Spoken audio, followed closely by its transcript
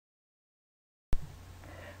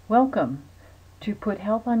Welcome to Put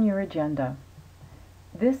Health on Your Agenda.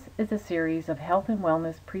 This is a series of health and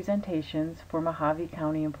wellness presentations for Mohave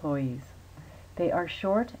County employees. They are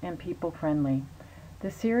short and people-friendly.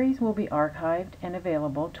 The series will be archived and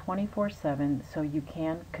available 24/7 so you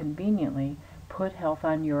can conveniently put health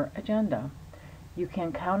on your agenda. You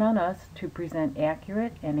can count on us to present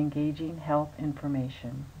accurate and engaging health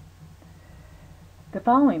information. The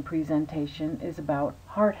following presentation is about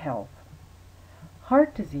heart health.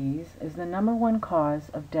 Heart disease is the #1 cause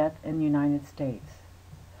of death in the United States.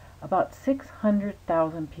 About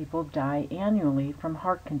 600,000 people die annually from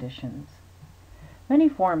heart conditions. Many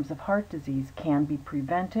forms of heart disease can be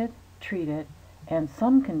prevented, treated, and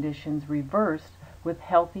some conditions reversed with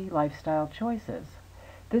healthy lifestyle choices.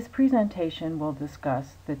 This presentation will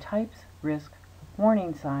discuss the types, risks,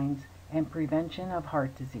 warning signs, and prevention of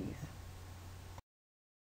heart disease.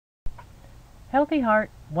 Healthy Heart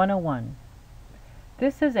 101.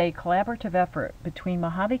 This is a collaborative effort between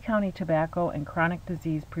Mohave County Tobacco and Chronic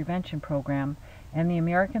Disease Prevention Program and the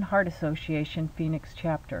American Heart Association Phoenix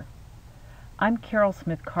Chapter. I'm Carol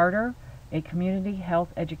Smith Carter, a Community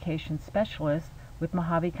Health Education Specialist with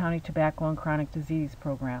Mohave County Tobacco and Chronic Disease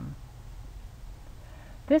Program.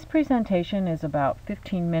 This presentation is about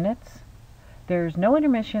 15 minutes. There's no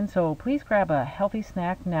intermission, so please grab a healthy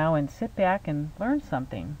snack now and sit back and learn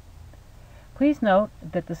something. Please note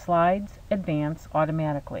that the slides advance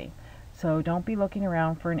automatically, so don't be looking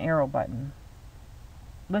around for an arrow button.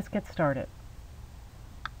 Let's get started.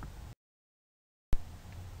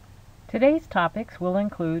 Today's topics will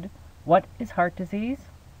include what is heart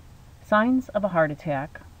disease, signs of a heart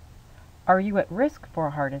attack, are you at risk for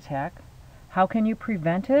a heart attack, how can you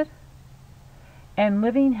prevent it, and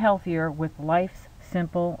living healthier with Life's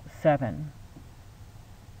Simple 7.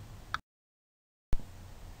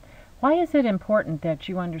 Why is it important that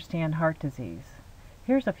you understand heart disease?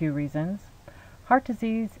 Here's a few reasons. Heart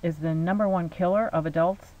disease is the #1 killer of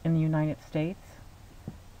adults in the United States.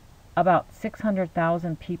 About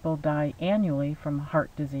 600,000 people die annually from heart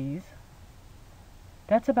disease.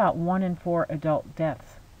 That's about 1 in 4 adult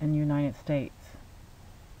deaths in the United States.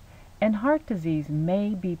 And heart disease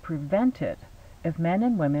may be prevented if men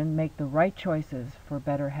and women make the right choices for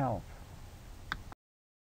better health.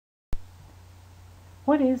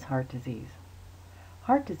 What is heart disease?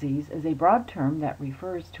 Heart disease is a broad term that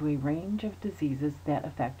refers to a range of diseases that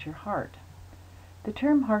affect your heart. The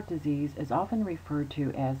term heart disease is often referred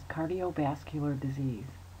to as cardiovascular disease.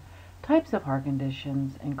 Types of heart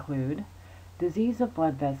conditions include disease of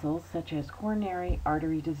blood vessels such as coronary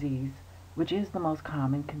artery disease, which is the most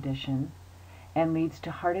common condition and leads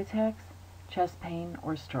to heart attacks, chest pain,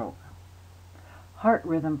 or stroke. Heart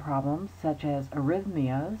rhythm problems such as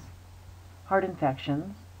arrhythmias, heart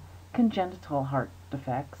infections, congenital heart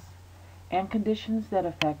defects, and conditions that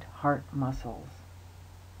affect heart muscles.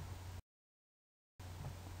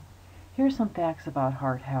 Here are some facts about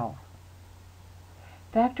heart health.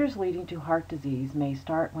 Factors leading to heart disease may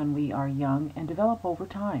start when we are young and develop over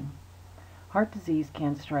time. Heart disease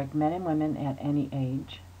can strike men and women at any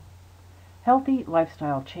age. Healthy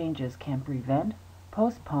lifestyle changes can prevent,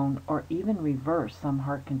 postpone, or even reverse some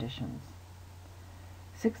heart conditions.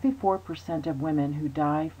 64% of women who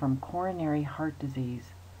die from coronary heart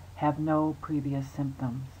disease have no previous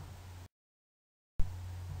symptoms.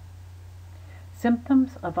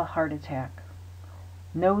 Symptoms of a heart attack.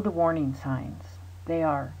 Know the warning signs. They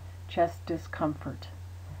are chest discomfort,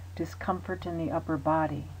 discomfort in the upper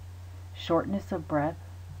body, shortness of breath,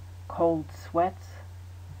 cold sweats,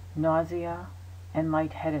 nausea, and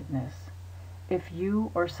lightheadedness. If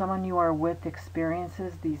you or someone you are with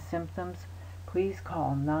experiences these symptoms, please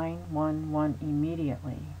call 911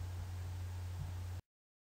 immediately.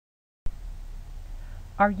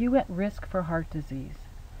 Are you at risk for heart disease?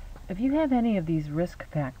 If you have any of these risk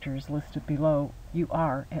factors listed below, you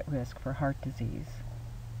are at risk for heart disease.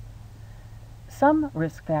 Some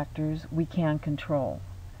risk factors we can control,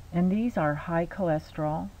 and these are high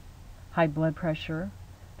cholesterol, high blood pressure,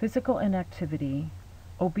 physical inactivity,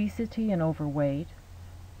 obesity and overweight,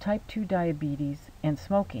 type 2 diabetes, and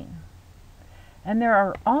smoking. And there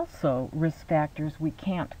are also risk factors we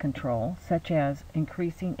can't control, such as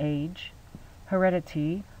increasing age,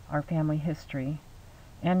 heredity, our family history,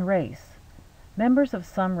 and race. Members of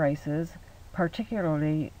some races,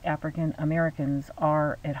 particularly African Americans,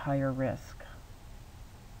 are at higher risk.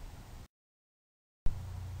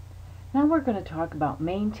 Now we're going to talk about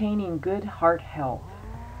maintaining good heart health.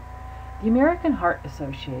 The American Heart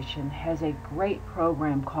Association has a great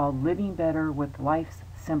program called Living Better with Life's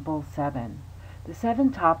Simple 7. The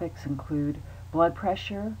 7 topics include blood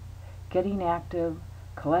pressure, getting active,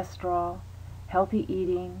 cholesterol, healthy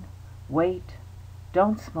eating, weight,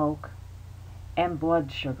 don't smoke, and blood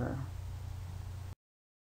sugar.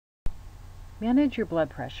 Manage your blood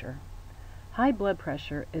pressure. High blood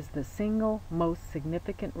pressure is the single most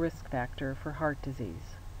significant risk factor for heart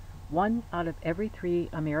disease. 1 out of every 3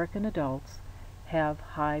 American adults have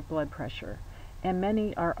high blood pressure, and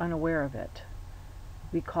many are unaware of it.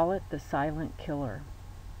 We call it the silent killer.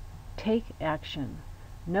 Take action.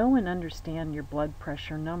 Know and understand your blood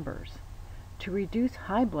pressure numbers. To reduce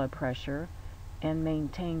high blood pressure and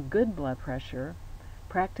maintain good blood pressure,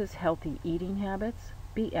 practice healthy eating habits,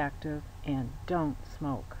 be active, and don't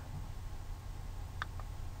smoke.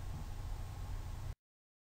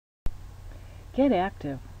 Get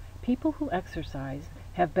active. People who exercise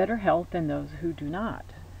have better health than those who do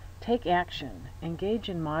not. Take action. Engage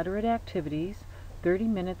in moderate activities, 30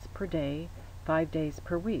 minutes per day, 5 days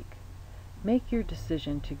per week. Make your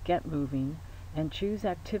decision to get moving and choose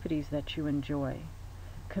activities that you enjoy.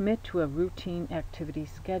 Commit to a routine activity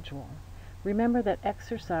schedule. Remember that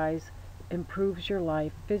exercise improves your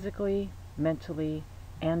life physically, mentally,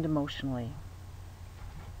 and emotionally.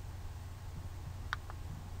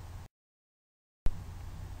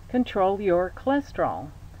 Control your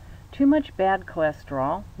cholesterol. Too much bad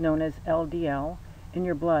cholesterol, known as LDL, in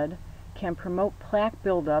your blood can promote plaque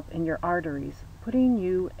buildup in your arteries, putting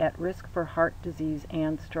you at risk for heart disease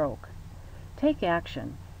and stroke. Take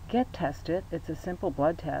action. Get tested. It's a simple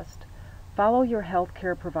blood test. Follow your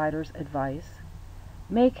healthcare provider's advice.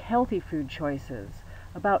 Make healthy food choices.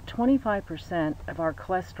 About 25% of our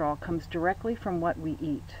cholesterol comes directly from what we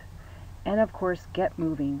eat. And of course, get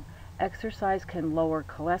moving. Exercise can lower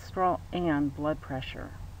cholesterol and blood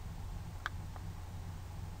pressure.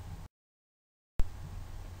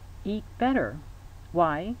 Eat better.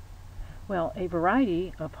 Why? Well, a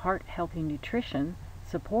variety of heart-healthy nutrition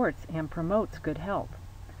supports and promotes good health.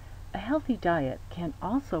 A healthy diet can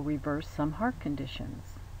also reverse some heart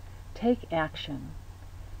conditions. Take action.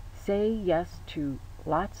 Say yes to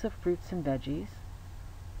lots of fruits and veggies,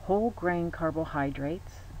 whole grain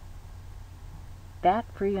carbohydrates,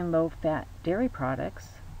 fat-free and low-fat dairy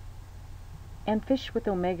products, and fish with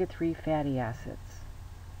omega-3 fatty acids.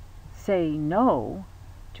 Say no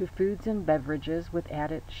to foods and beverages with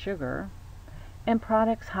added sugar and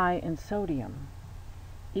products high in sodium.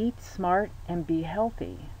 Eat smart and be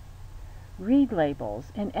healthy. Read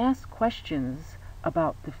labels and ask questions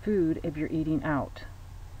about the food if you're eating out.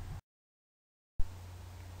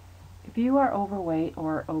 If you are overweight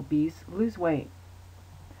or obese, lose weight.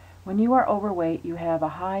 When you are overweight, you have a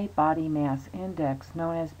high body mass index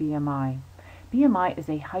known as BMI. BMI is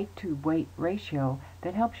a height to weight ratio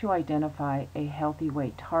that helps you identify a healthy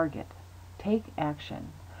weight target. Take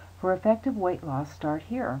action. For effective weight loss, start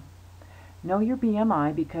here. Know your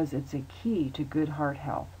BMI because it's a key to good heart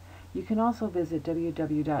health. You can also visit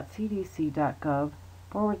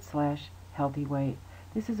www.cdc.gov/healthyweight.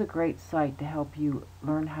 This is a great site to help you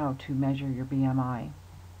learn how to measure your BMI.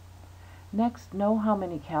 Next, know how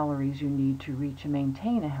many calories you need to reach and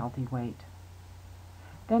maintain a healthy weight.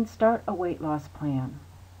 Then start a weight loss plan.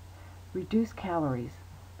 Reduce calories,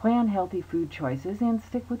 plan healthy food choices, and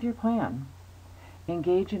stick with your plan.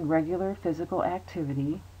 Engage in regular physical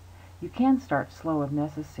activity. You can start slow if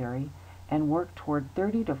necessary and work toward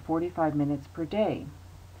 30 to 45 minutes per day.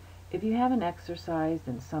 If you haven't exercised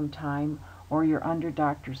in some time or you're under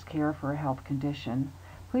doctor's care for a health condition,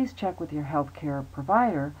 please check with your healthcare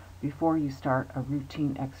provider before you start a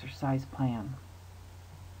routine exercise plan.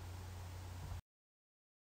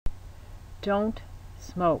 Don't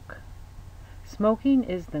smoke. Smoking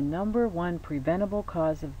is the #1 preventable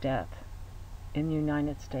cause of death in the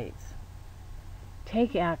United States.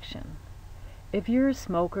 Take action. If you're a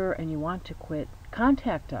smoker and you want to quit,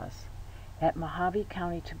 contact us at Mohave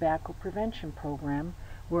County Tobacco Prevention Program.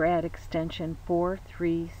 We're at extension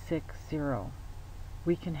 4360.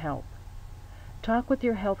 We can help. Talk with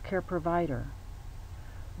your healthcare provider.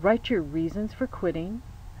 Write your reasons for quitting.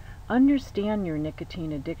 Understand your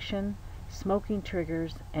nicotine addiction, smoking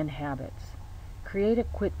triggers, and habits. Create a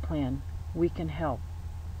quit plan. We can help.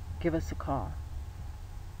 Give us a call.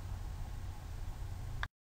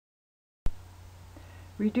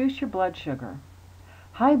 Reduce your blood sugar.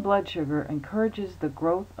 High blood sugar encourages the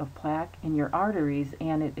growth of plaque in your arteries,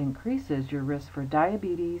 and it increases your risk for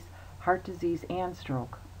diabetes, heart disease, and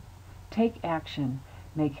stroke. Take action.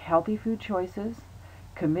 Make healthy food choices,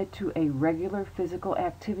 commit to a regular physical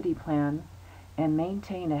activity plan, and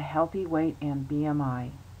maintain a healthy weight and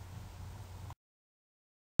BMI.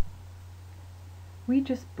 We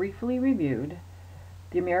just briefly reviewed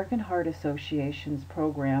the American Heart Association's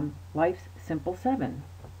program, Life's Simple 7.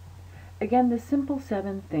 Again, the simple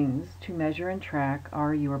 7 things to measure and track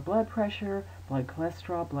are your blood pressure, blood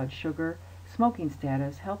cholesterol, blood sugar, smoking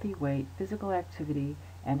status, healthy weight, physical activity,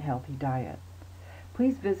 and healthy diet.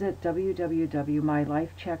 Please visit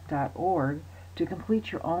www.mylifecheck.org to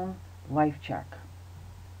complete your own life check.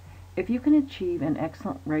 If you can achieve an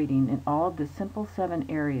excellent rating in all of the simple 7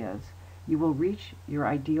 areas, you will reach your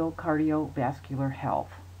ideal cardiovascular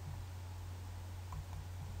health.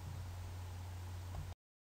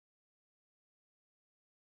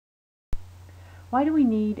 Why do we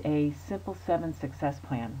need a simple 7 success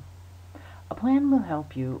plan? A plan will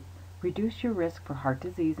help you reduce your risk for heart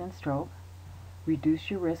disease and stroke,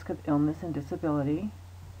 reduce your risk of illness and disability,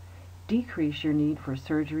 decrease your need for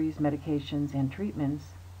surgeries, medications, and treatments,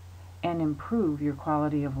 and improve your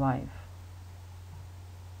quality of life.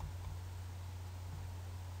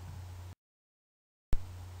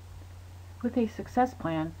 With a success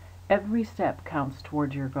plan, every step counts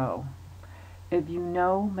towards your goal. If you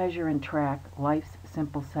know, measure, and track life's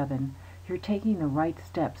simple 7, you're taking the right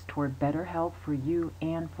steps toward better health for you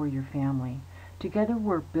and for your family. Together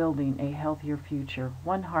we're building a healthier future,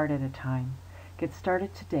 one heart at a time. Get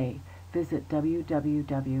started today. Visit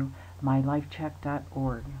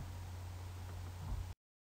www.mylifecheck.org.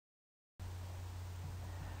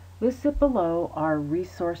 Listed below are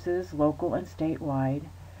resources, local and statewide,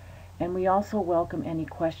 and we also welcome any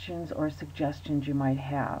questions or suggestions you might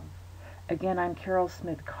have. Again, I'm Carol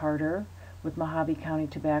Smith Carter with Mohave County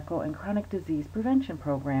Tobacco and Chronic Disease Prevention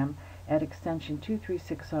Program at extension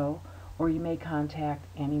 2360, or you may contact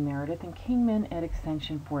Annie Meredith in Kingman at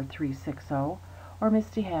extension 4360, or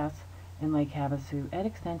Misty Hass in Lake Havasu at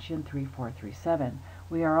extension 3437.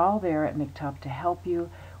 We are all there at MCTUP to help you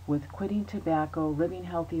with quitting tobacco, living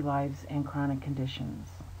healthy lives, and chronic conditions.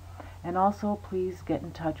 And also, please get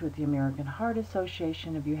in touch with the American Heart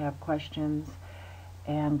Association if you have questions,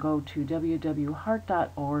 and go to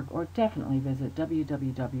www.heart.org, or definitely visit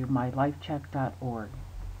www.mylifecheck.org.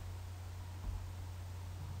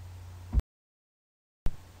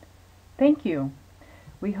 Thank you.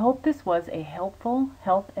 We hope this was a helpful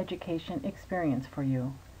health education experience for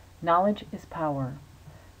you. Knowledge is power.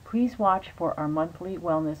 Please watch for our monthly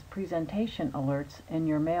wellness presentation alerts in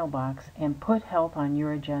your mailbox and put health on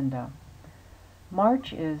your agenda.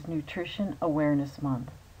 March is Nutrition Awareness Month.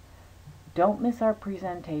 Don't miss our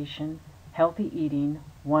presentation, Healthy Eating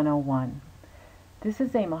 101. This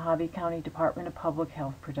is a Mohave County Department of Public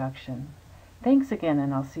Health production. Thanks again,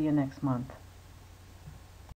 and I'll see you next month.